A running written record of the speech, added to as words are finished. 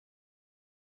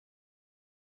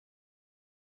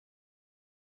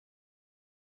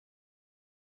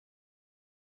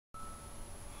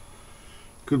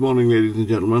Good morning, ladies and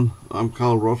gentlemen. I'm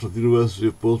Carl Ross at the University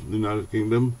of Portsmouth, United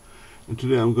Kingdom, and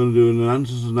today I'm going to do an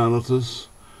ANSYS analysis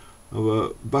of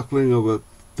a buckling of a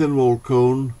thin-walled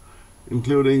cone,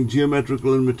 including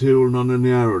geometrical and material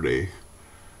nonlinearity. So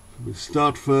we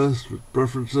start first with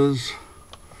preferences.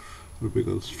 We pick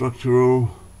on structural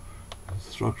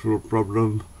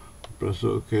problem, press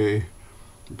OK.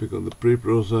 We pick on the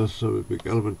preprocessor, we pick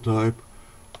element type,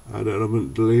 add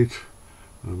element, delete,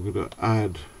 and I'm going to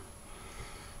add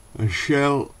a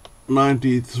shell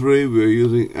 93. We're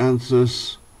using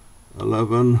ANSYS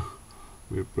 11.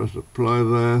 We press apply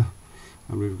there,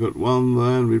 and we've got one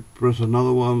there, and we press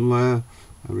another one there,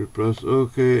 and we press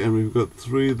OK, and we've got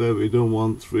 3 there. We don't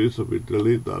want 3, so we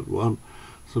delete that one.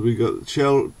 So we got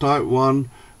shell type 1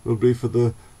 will be for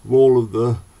the wall of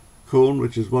the cone,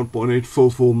 which is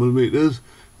 1.844 millimeters.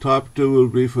 Type 2 will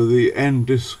be for the end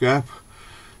disc gap,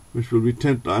 which will be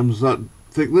 10 times that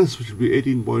thickness, which will be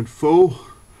 18.4.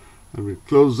 And we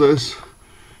close this,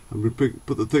 and we put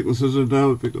the thicknesses in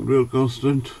now. We pick on real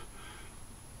constant,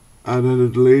 add,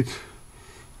 edit, delete,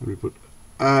 and we put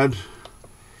add,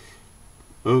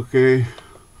 OK,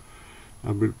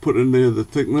 and we put in there the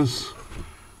thickness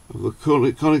of the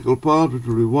conical part, which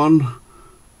will be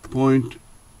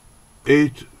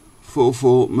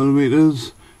 1.844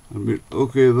 millimeters, and we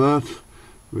OK that.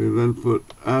 We then put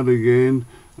add again,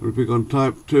 and we pick on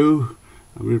type 2,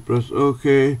 and we press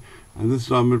OK. And this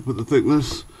time we'll put the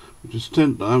thickness, which is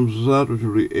 10 times that, which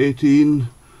will be 18.4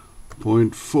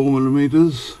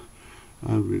 millimeters,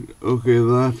 and we OK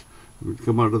that, and we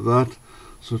come out of that.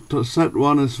 So set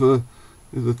 1 is the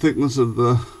thickness of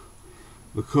the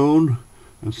cone,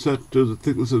 and set 2 is the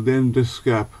thickness of the end disc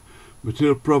gap.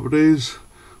 Material properties,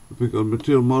 we pick on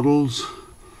material models,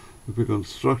 we pick on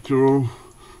structural,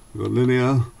 we pick on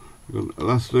linear, we pick on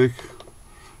elastic,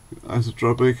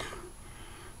 isotropic,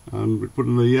 and we put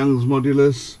in the Young's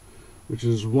modulus, which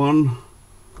is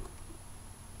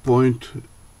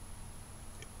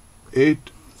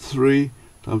 1.83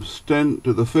 times 10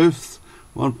 to the 5th,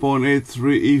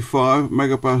 1.83 E5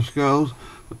 megapascals.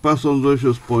 The Poisson's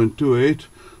ratio is 0.28,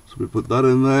 so we put that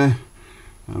in there,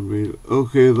 and we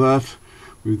OK that.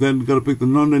 We've then got to pick the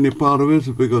nonlinear part of it.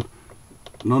 So we got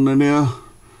nonlinear,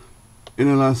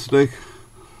 inelastic,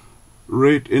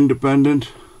 rate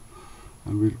independent,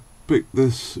 and we pick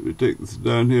this, we take this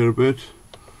down here a bit.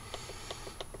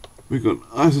 We've got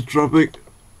isotropic,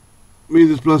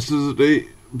 meters plasticity,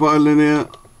 bilinear,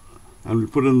 and we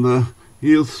put in the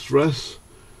yield stress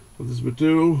of this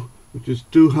material, which is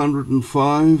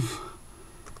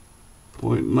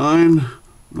 205.9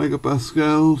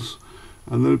 megapascals,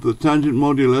 and then we put the tangent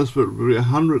modulus, but it will be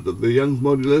 100 of the Young's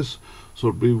modulus, so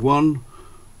it will be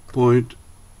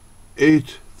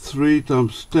 1.83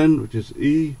 times 10, which is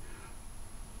E3,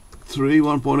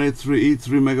 1.83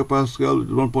 E3 megapascal, which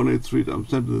is 1.83 times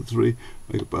 10 to the 3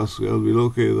 megapascal. We'll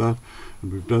OK that,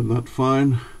 and we've done that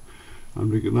fine.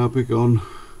 And we can now pick on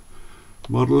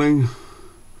modeling.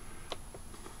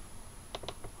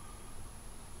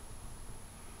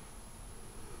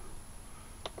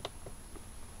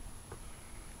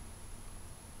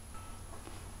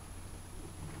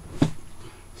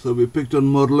 So we picked on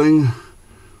modeling.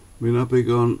 We now pick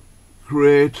on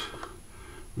create.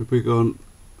 We pick on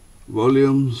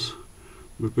volumes,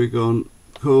 we pick on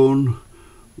cone,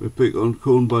 we pick on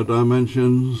cone by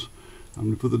dimensions, and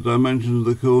we put the dimensions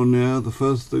of the cone here. The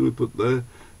first thing we put there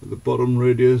at the bottom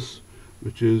radius,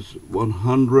 which is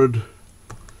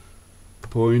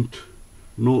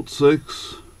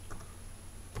 100.06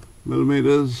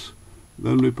 millimeters.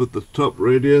 Then we put the top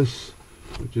radius,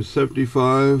 which is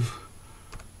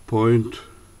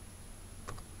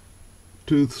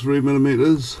 75.23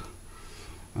 millimeters.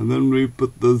 And then we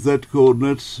put the Z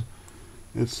coordinates.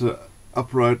 It's an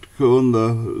upright cone.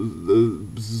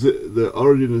 The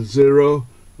origin is 0,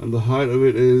 and the height of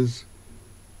it is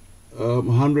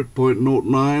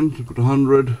 100.09. So put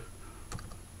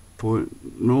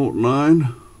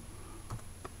 100.09.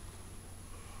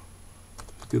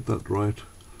 Let's get that right.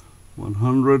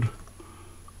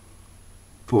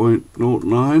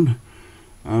 100.09,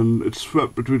 and it's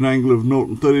swept between an angle of 0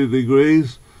 and 30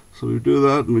 degrees. So we do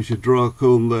that, and we should draw a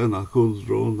cone there, and our cone's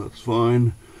drawn, that's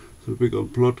fine. So we pick on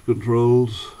plot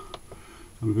controls,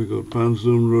 and we pick on pan,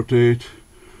 zoom, rotate,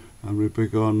 and we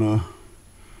pick on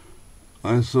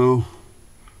ISO.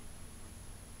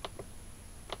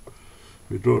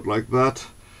 We draw it like that,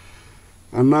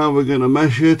 and now we're going to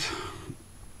mesh it.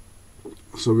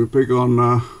 So we pick on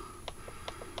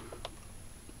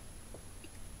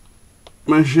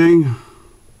meshing,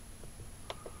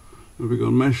 we pick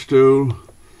on mesh tool,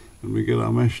 and we get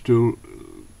our mesh tool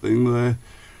thing there.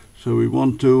 So we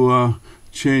want to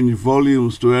change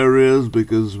volumes to areas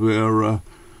because we're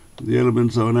the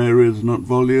elements are in areas, not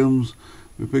volumes.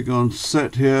 We pick on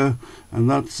set here, and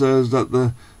that says that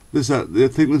the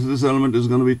thickness of this element is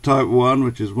going to be type 1,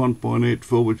 which is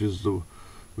 1.84,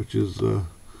 which is the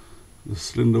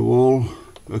cylinder wall,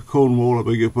 a cone wall, I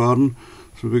beg your pardon.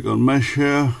 So we pick on mesh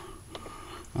here,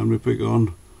 and we pick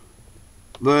on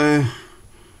there,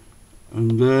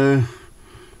 and there,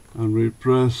 and we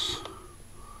press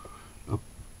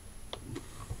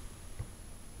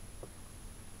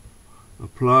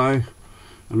apply,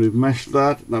 and we've meshed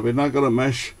that. Now we're not going to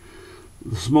mesh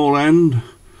the small end,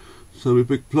 so we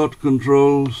pick plot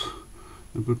controls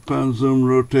and put pan, zoom,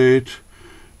 rotate,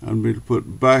 and we'll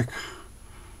put back,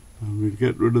 and we'll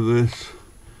get rid of this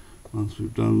once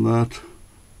we've done that.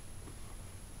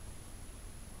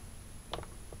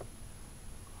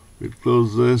 We'll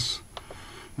close this,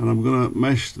 and I'm going to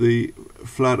mesh the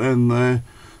flat end there,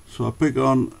 so I pick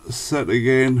on set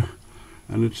again,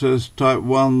 and it says type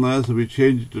 1 there, so we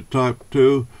change it to type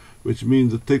 2, which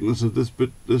means the thickness of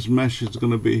this mesh is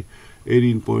going to be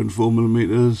 18.4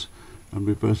 millimeters, and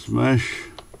we press mesh,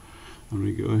 and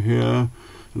we go here.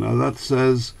 Now that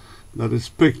says that it's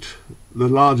picked the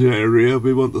larger area.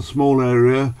 We want the small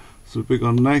area, so we pick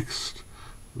on next,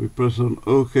 we press on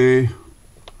OK,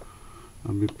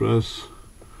 and we press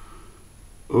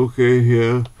OK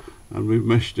here, and we've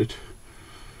meshed it.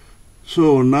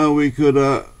 So now we could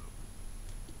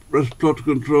press plot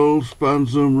control, span,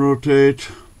 zoom, rotate,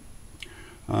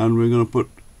 and we're going to put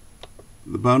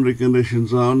the boundary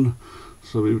conditions on.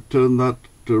 So we turn that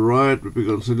to right, we pick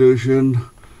on solution,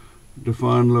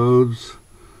 define loads,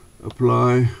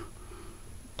 apply,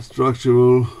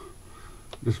 structural,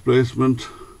 displacement,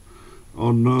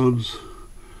 on nodes,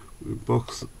 we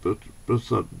press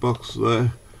that box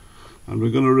there, and we're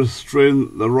going to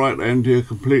restrain the right end here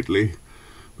completely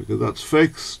because that's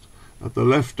fixed. At the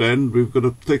left end we've got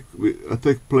a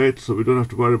thick plate, so we don't have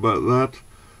to worry about that.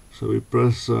 So we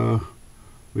press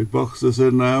we box this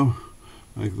in now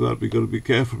like that. We've got to be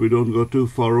careful we don't go too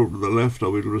far over to the left,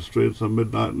 or we'll restrain some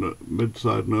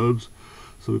mid-side nodes.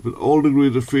 So we put all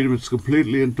degrees of freedom. It's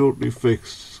completely and totally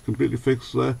fixed. It's completely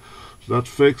fixed there. So that's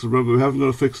fixed. Remember, we haven't got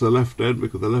to fix the left end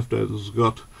because the left end has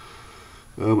got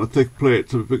a thick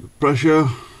plate. So we pick pressure,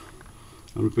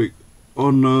 and we pick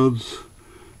on nodes,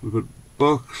 we put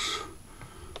box,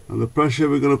 and the pressure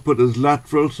we're going to put is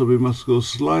lateral, so we must go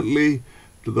slightly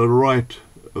to the right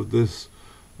of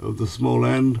the small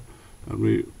end, and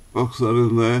we box that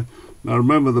in there. Now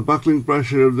remember, the buckling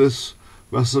pressure of this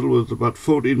vessel was about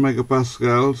 14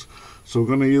 megapascals, so we're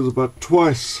going to use about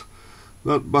twice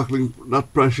that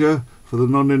pressure for the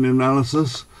nonlinear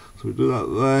analysis. So we do that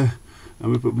there,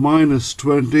 and we put minus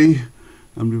 20,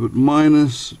 and we put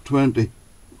minus 20,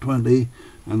 and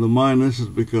the minus is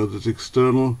because it's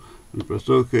external, and press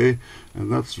OK, and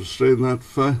that's restrained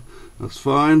that's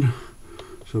fine.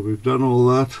 So we've done all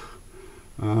that,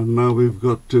 and now we've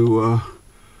got to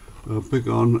pick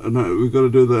on, we've got to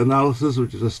do the analysis,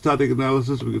 which is a static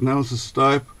analysis. We get analysis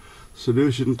type,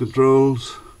 solution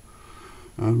controls,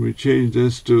 and we change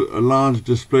this to a large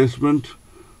displacement,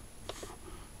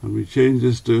 and we change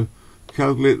this to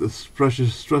calculate the pressure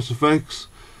stress effects,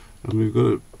 and we've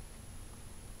got it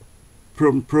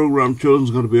program chosen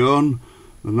is going to be on.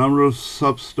 The number of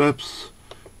sub steps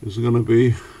is going to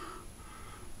be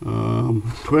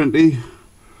 20.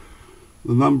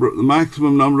 The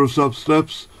maximum number of sub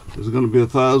steps is going to be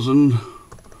 1,000,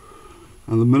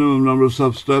 and the minimum number of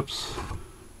sub steps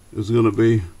is going to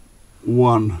be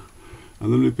 1.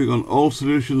 And then we pick on all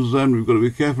solutions. Then we've got to be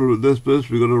careful with this bit.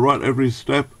 We've got to write every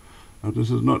step, and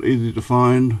this is not easy to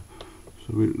find.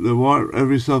 So we write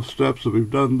every sub step. So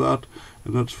we've done that,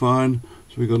 and that's fine.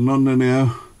 So we got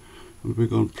nonlinear, and we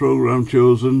pick on program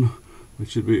chosen,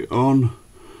 which should be on,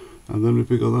 and then we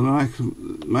pick on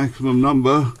the maximum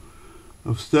number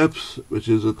of steps, which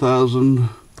is 1,000.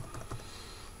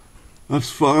 That's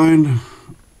fine.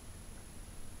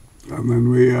 And then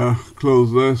we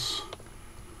close this.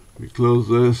 We close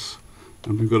this,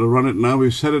 and we've got to run it now.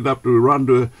 We've set it up to run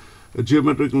to a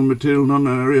geometrical material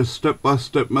nonlinear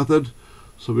step-by-step method.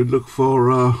 So we look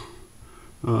for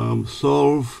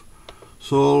solve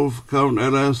count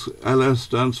ls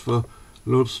stands for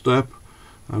load step,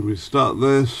 and we start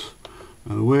this,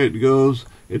 and the way it goes,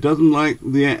 it doesn't like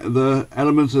the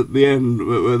elements at the end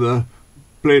where the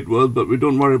plate was, but we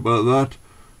don't worry about that.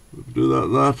 We do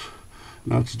that.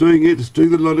 Now it's doing the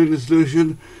nonlinear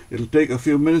solution. It'll take a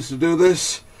few minutes to do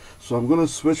this, so I'm going to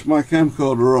switch my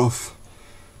camcorder off.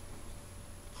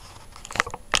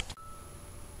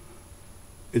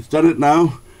 It's done it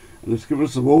now, and it's given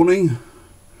us a warning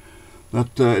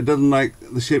that it doesn't like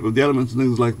the shape of the elements and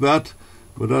things like that.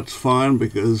 but that's fine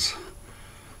because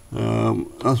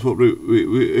that's what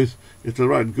it's a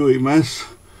right gooey mess.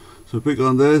 So pick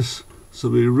on this. So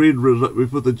we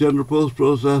put the general post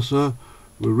processor,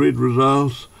 we read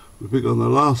results, we pick on the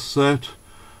last set,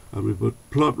 and we put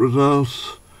plot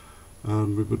results,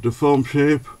 and we put deform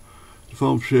shape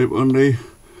only,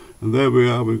 and there we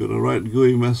are. We've got a right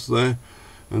gooey mess there,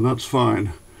 and that's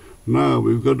fine. Now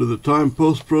we've got to the time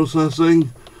post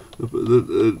processing,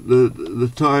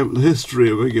 the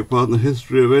history of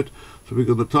it. So we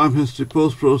got the time history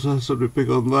post processor. We pick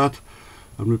on that,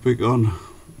 and we pick on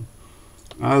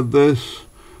add this.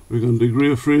 We can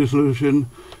degree of free resolution,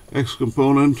 X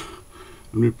component,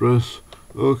 and we press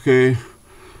OK,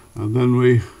 and then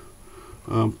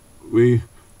we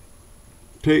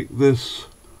take this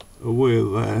away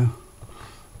there,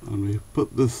 and we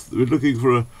put this. We're looking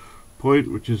for a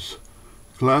point which is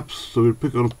collapsed, so we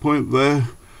pick on a point there,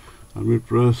 and we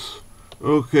press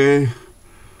OK,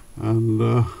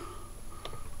 and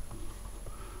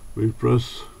we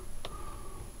press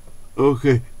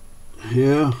OK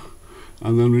here,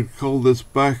 and then we call this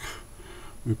back.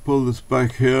 We pull this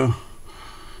back here,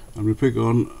 and we pick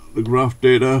on the graph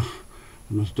data,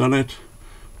 and it's done it.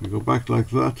 We go back like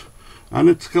that, and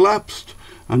it's collapsed,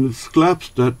 and it's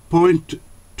collapsed at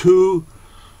 0.2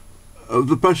 of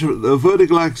the pressure. The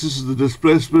vertical axis is the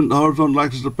displacement, the horizontal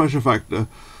axis is the pressure factor.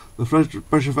 The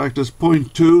pressure factor is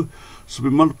 0.2, so we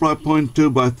multiply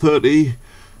 0.2 by 30.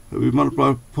 We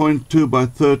multiply 0.2 by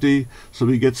 30, so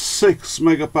we get 6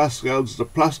 megapascals, the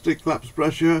plastic collapse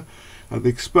pressure, and the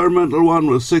experimental one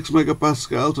was 6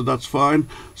 megapascals, so that's fine.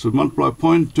 So we multiply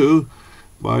 0.2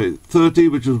 by 30,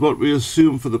 which is what we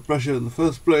assumed for the pressure in the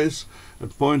first place,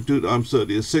 and 0.2 times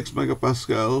 30 is 6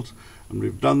 megapascals, and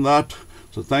we've done that.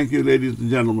 So thank you, ladies and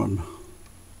gentlemen.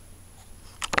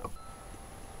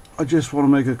 I just want to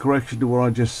make a correction to what I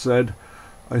just said.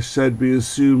 I said we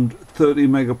assumed 30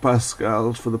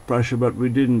 megapascals for the pressure, but we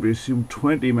didn't. We assumed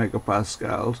 20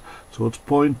 megapascals. So it's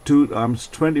 0.2 times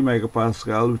 20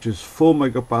 megapascals, which is 4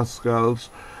 megapascals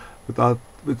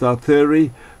with our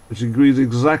theory, which agrees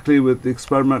exactly with the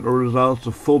experimental results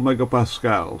of 4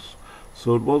 megapascals.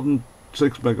 So it wasn't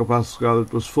 6 megapascals,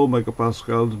 it was 4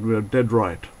 megapascals, and we are dead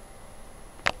right.